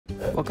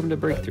Welcome to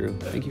Breakthrough.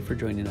 Thank you for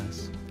joining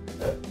us.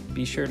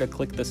 Be sure to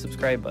click the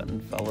subscribe button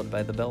followed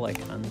by the bell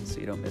icon so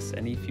you don't miss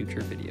any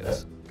future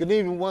videos. Good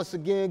evening once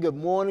again, good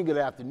morning, good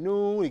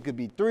afternoon. It could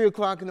be 3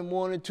 o'clock in the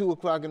morning, 2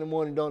 o'clock in the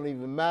morning, don't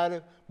even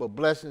matter, but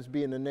blessings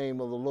be in the name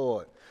of the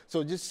Lord.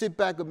 So just sit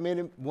back a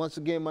minute. Once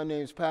again, my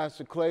name is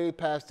Pastor Clay,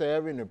 Pastor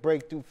Everett, and the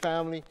Breakthrough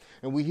family,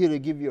 and we're here to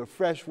give you a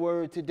fresh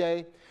word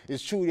today.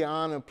 It's truly an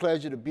honor and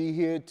pleasure to be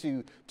here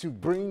to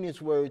bring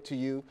this word to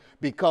you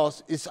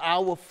because it's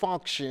our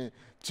function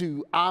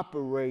to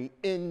operate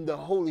in the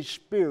Holy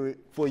Spirit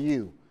for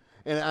you.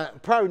 And I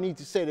probably need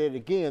to say that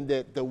again,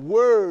 that the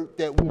word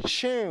that we're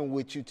sharing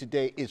with you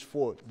today is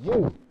for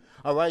you.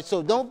 All right,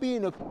 so don't be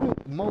in a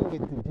quick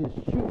moment to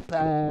just shoot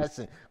past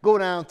and go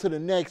down to the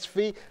next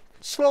feed.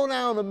 Slow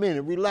down a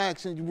minute,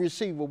 relax, and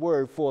receive a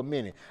word for a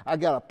minute. I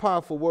got a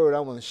powerful word I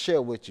want to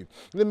share with you.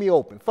 Let me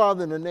open.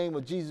 Father, in the name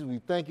of Jesus, we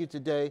thank you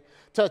today.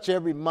 Touch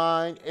every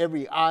mind,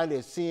 every eye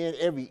that's seeing,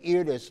 every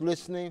ear that's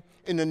listening.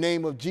 In the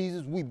name of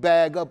Jesus, we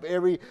bag up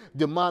every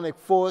demonic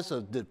force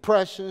of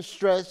depression,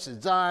 stress,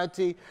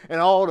 anxiety,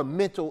 and all the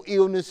mental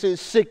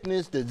illnesses,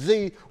 sickness,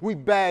 disease. We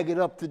bag it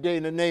up today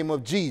in the name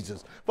of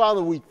Jesus.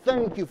 Father, we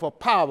thank you for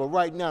power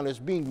right now that's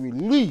being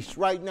released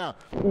right now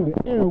through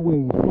the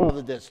airways,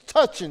 Father, that's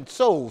touching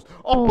souls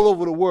all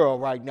over the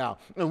world right now.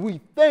 And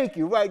we thank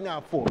you right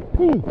now for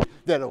peace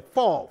that'll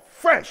fall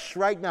fresh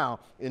right now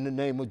in the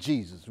name of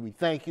Jesus. We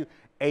thank you.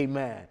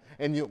 Amen.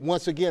 And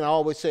once again, I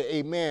always say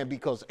amen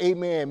because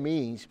amen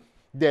means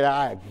that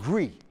I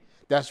agree.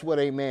 That's what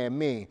amen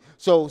means.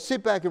 So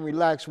sit back and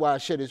relax while I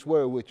share this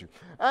word with you.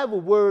 I have a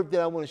word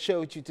that I want to share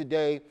with you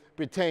today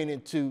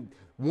pertaining to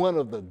one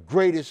of the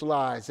greatest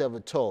lies ever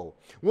told.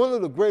 One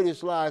of the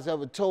greatest lies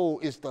ever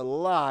told is the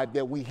lie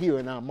that we hear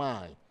in our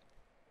mind.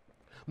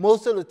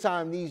 Most of the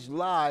time, these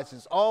lies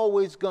is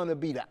always going to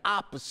be the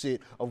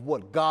opposite of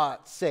what God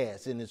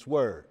says in his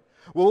word.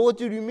 Well, what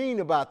do you mean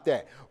about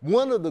that?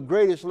 One of the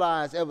greatest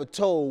lies ever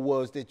told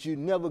was that you're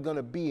never going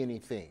to be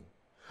anything.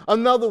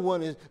 Another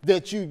one is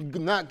that you're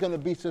not going to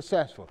be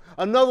successful.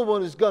 Another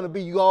one is going to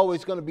be you're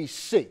always going to be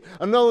sick.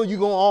 Another one, you're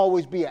going to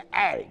always be an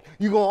addict.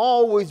 You're going to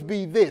always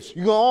be this.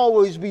 You're going to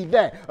always be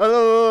that.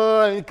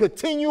 And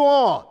continue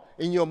on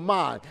in your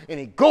mind. And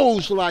it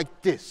goes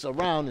like this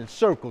around in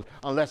circles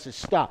unless it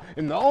stops.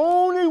 And the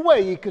only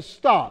way it could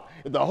stop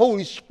is the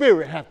Holy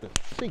Spirit has to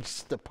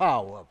cease the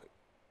power of it.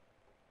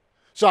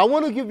 So I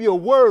want to give you a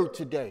word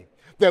today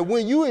that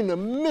when you're in the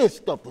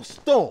midst of the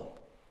storm,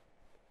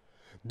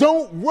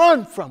 don't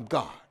run from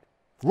God.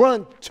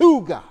 Run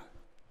to God.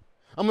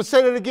 I'm going to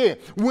say that again.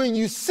 When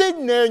you're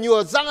sitting there and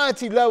your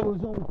anxiety level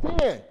is on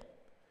 10,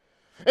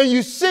 and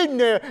you're sitting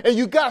there and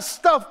you got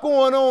stuff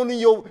going on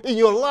in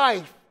your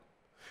life,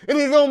 and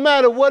it don't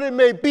matter what it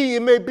may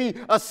be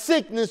a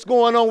sickness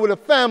going on with a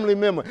family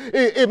member.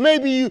 It may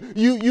be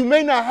you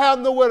may not have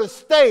nowhere to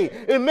stay.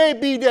 It may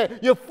be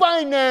that your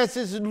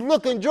finances is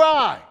looking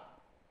dry.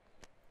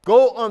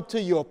 Go unto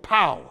your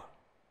power.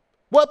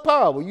 What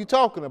power are you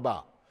talking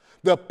about?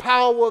 The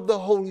power of the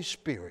Holy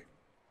Spirit.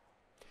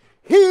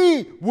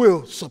 He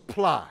will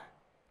supply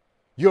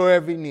your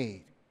every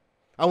need.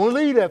 I want to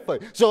leave that for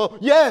you. So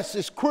yes,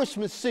 it's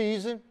Christmas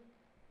season.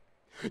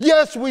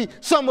 Yes,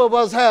 some of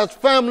us have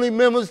family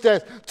members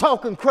that's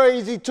talking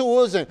crazy to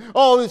us and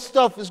all this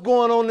stuff is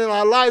going on in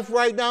our life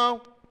right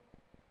now.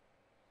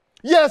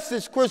 Yes,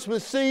 it's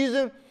Christmas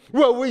season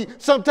where we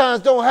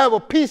sometimes don't have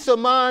a peace of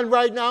mind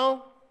right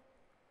now.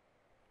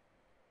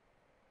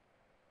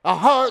 Our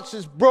hearts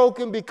is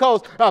broken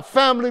because our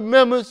family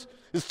members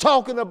is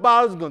talking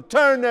about us, going to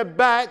turn their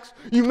backs.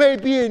 You may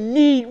be in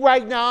need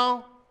right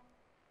now,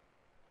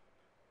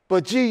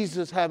 but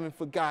Jesus haven't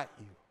forgot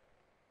you.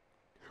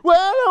 Well,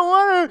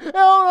 I don't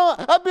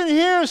know. I've been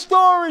hearing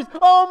stories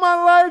all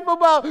my life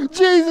about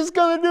Jesus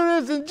going to do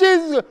this and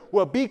Jesus.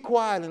 Well, be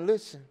quiet and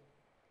listen.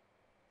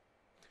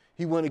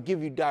 He want to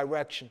give you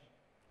direction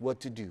what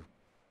to do.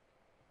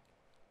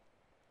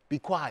 Be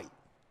quiet.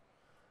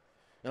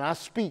 And I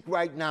speak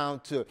right now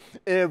to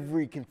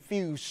every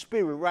confused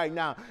spirit right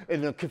now.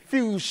 And the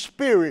confused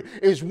spirit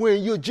is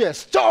when you're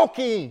just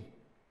talking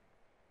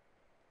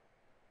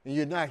and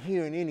you're not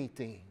hearing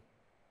anything.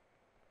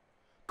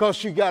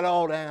 Because you got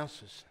all the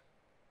answers.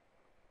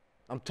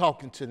 I'm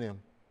talking to them.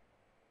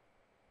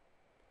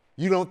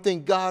 You don't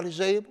think God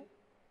is able?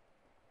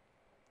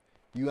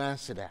 You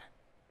answer that.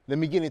 Let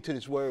me get into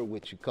this word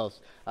with you because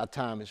our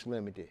time is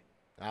limited.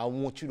 I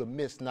don't want you to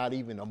miss not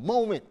even a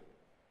moment.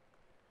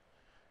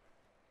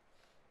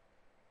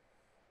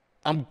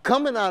 I'm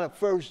coming out of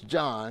 1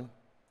 John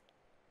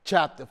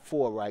chapter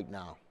 4 right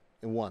now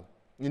in 1.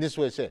 And this is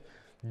what it said.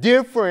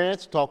 Dear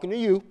friends, talking to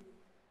you,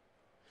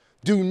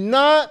 do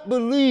not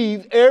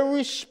believe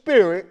every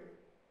spirit,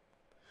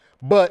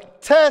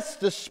 but test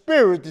the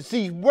spirit to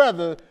see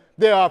whether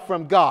they are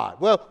from God.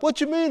 Well, what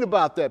you mean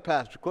about that,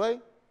 Pastor Clay?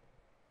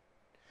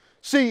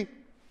 See,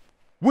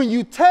 when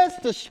you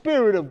test the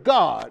Spirit of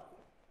God,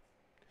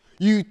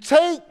 you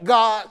take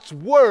God's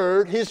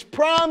word, his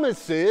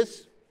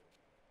promises,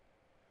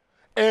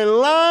 and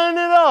line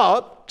it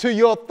up to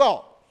your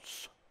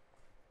thoughts.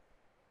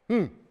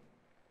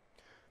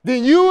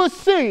 then you will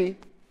see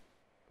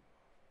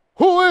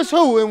who is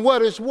who and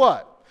what is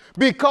what.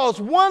 Because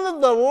one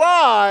of the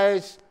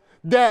lies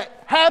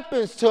that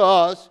happens to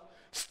us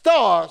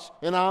starts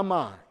in our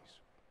minds.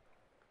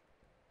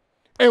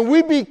 And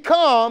we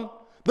become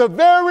the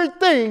very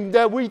thing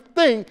that we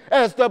think,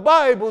 as the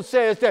Bible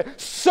says, that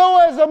so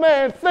as a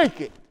man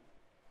thinketh,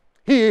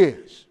 he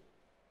is.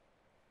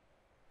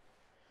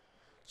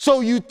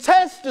 So you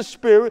test the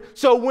spirit.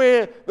 So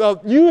when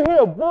you hear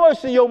a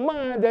voice in your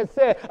mind that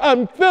says,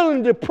 I'm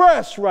feeling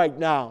depressed right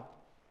now.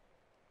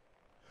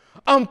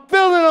 I'm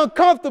feeling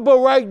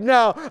uncomfortable right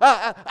now.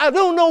 I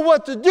don't know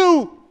what to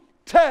do.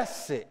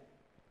 Test it.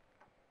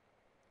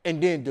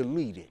 And then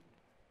delete it.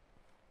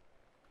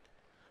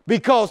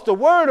 Because the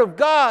word of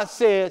God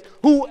says,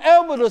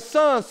 whoever the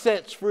Son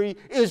sets free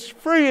is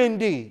free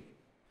indeed.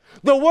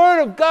 The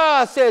word of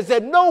God says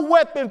that no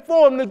weapon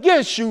formed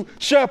against you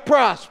shall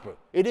prosper.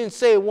 It didn't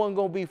say it wasn't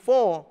going to be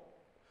formed,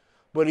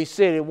 but he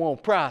said it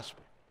won't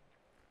prosper.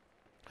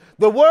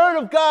 The word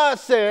of God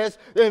says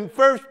in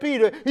 1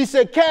 Peter, he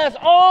said, cast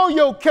all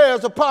your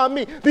cares upon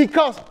me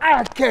because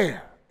I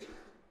care.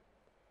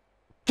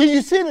 Can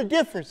you see the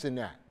difference in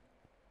that?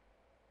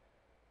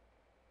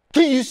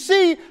 Can you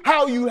see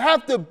how you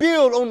have to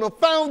build on the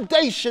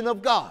foundation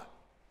of God?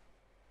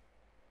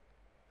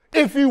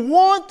 If you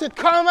want to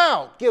come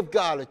out, give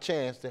God a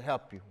chance to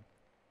help you.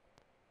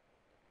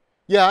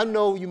 Yeah, I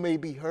know you may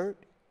be hurt.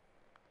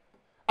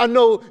 I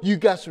know you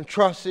got some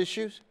trust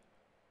issues.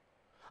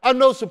 I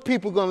know some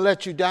people are going to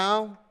let you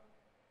down.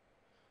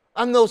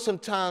 I know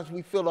sometimes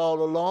we feel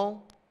all alone.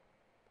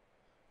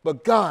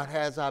 But God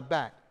has our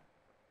back.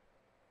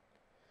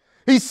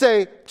 He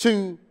said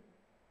to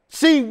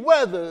see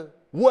whether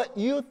what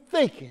you're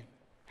thinking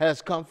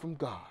has come from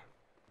God.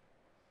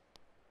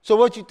 So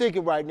what you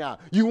thinking right now?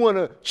 You want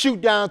to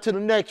shoot down to the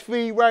next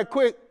feed right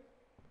quick?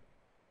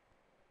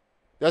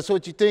 That's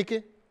what you're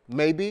thinking?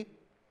 Maybe.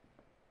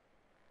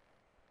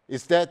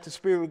 Is that the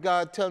Spirit of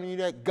God telling you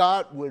that?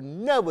 God will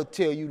never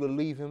tell you to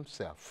leave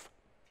himself.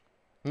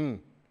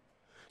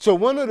 So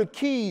one of the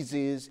keys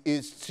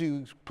is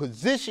to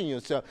position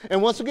yourself.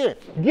 And once again,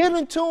 get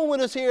in tune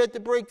with us here at the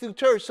Breakthrough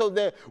Church so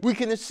that we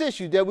can assist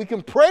you, that we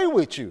can pray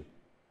with you,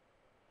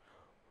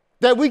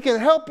 that we can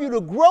help you to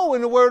grow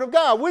in the Word of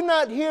God. We're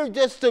not here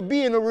just to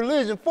be in a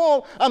religion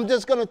form. I'm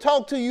just going to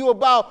talk to you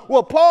about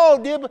what Paul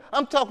did, but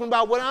I'm talking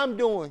about what I'm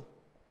doing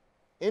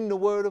in the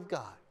Word of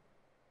God.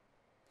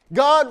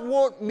 God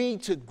wants me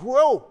to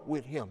grow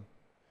with him.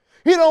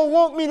 He don't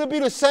want me to be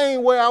the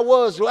same way I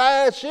was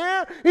last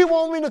year. He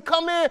wants me to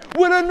come in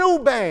with a new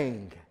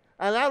bang.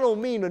 And I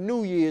don't mean a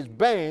New Year's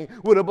bang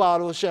with a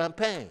bottle of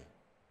champagne.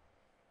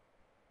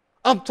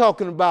 I'm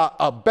talking about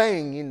a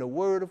bang in the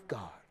Word of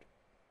God.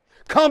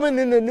 Coming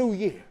in the new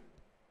year,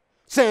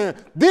 saying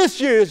this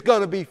year is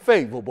going to be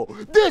favorable.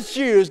 This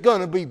year is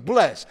going to be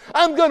blessed.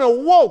 I'm going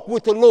to walk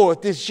with the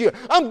Lord this year.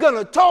 I'm going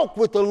to talk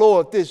with the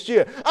Lord this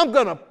year. I'm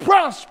going to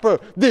prosper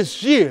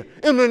this year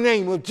in the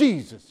name of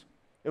Jesus.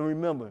 And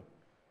remember,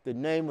 the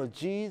name of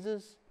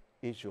Jesus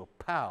is your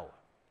power.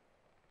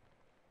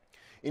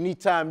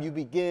 Anytime you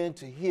begin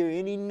to hear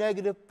any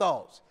negative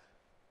thoughts,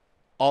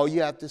 all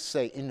you have to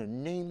say, in the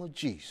name of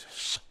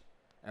Jesus,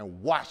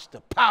 and watch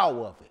the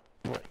power of it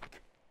break.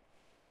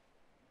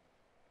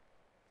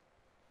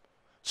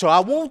 So I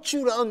want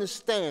you to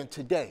understand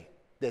today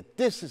that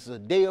this is a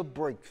day of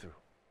breakthrough.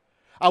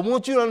 I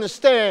want you to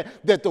understand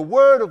that the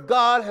Word of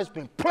God has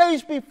been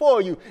placed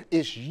before you.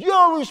 It's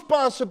your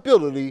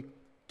responsibility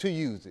to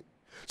use it.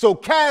 So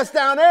cast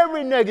down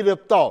every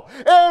negative thought,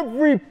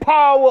 every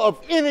power of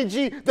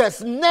energy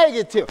that's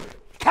negative.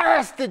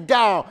 Cast it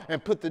down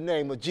and put the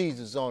name of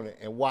Jesus on it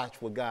and watch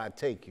where God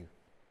take you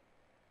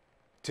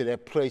to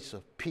that place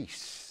of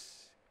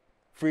peace,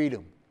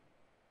 freedom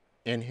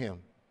in him.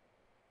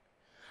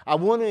 I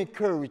want to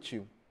encourage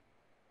you,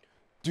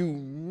 do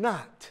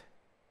not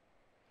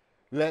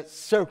let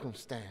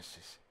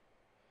circumstances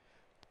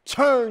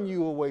turn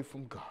you away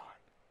from God.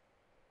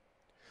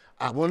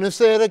 I want to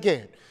say it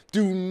again.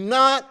 Do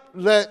not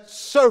let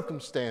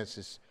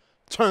circumstances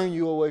turn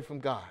you away from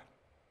God.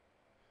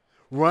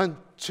 Run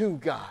to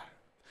God.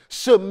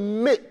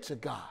 Submit to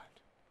God.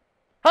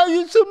 How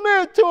you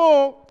submit to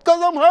him?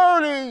 Because I'm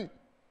hurting.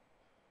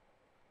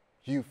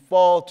 You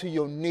fall to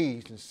your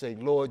knees and say,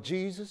 Lord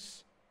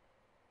Jesus,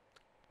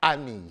 I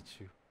need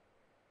you.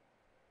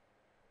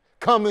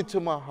 Come into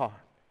my heart.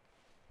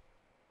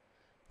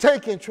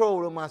 Take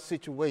control of my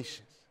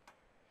situations.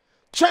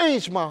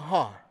 Change my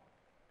heart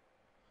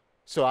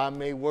so I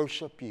may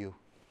worship you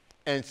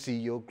and see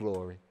your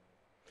glory.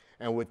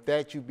 And with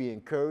that, you be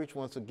encouraged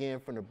once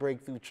again from the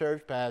Breakthrough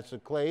Church, Pastor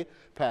Clay,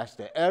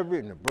 Pastor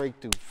Everett, and the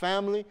Breakthrough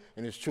family.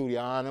 And it's truly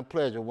an honor and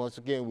pleasure. Once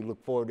again, we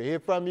look forward to hear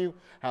from you.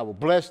 Have a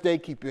blessed day.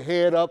 Keep your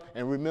head up.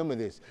 And remember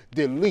this,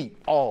 delete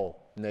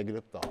all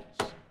negative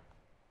thoughts.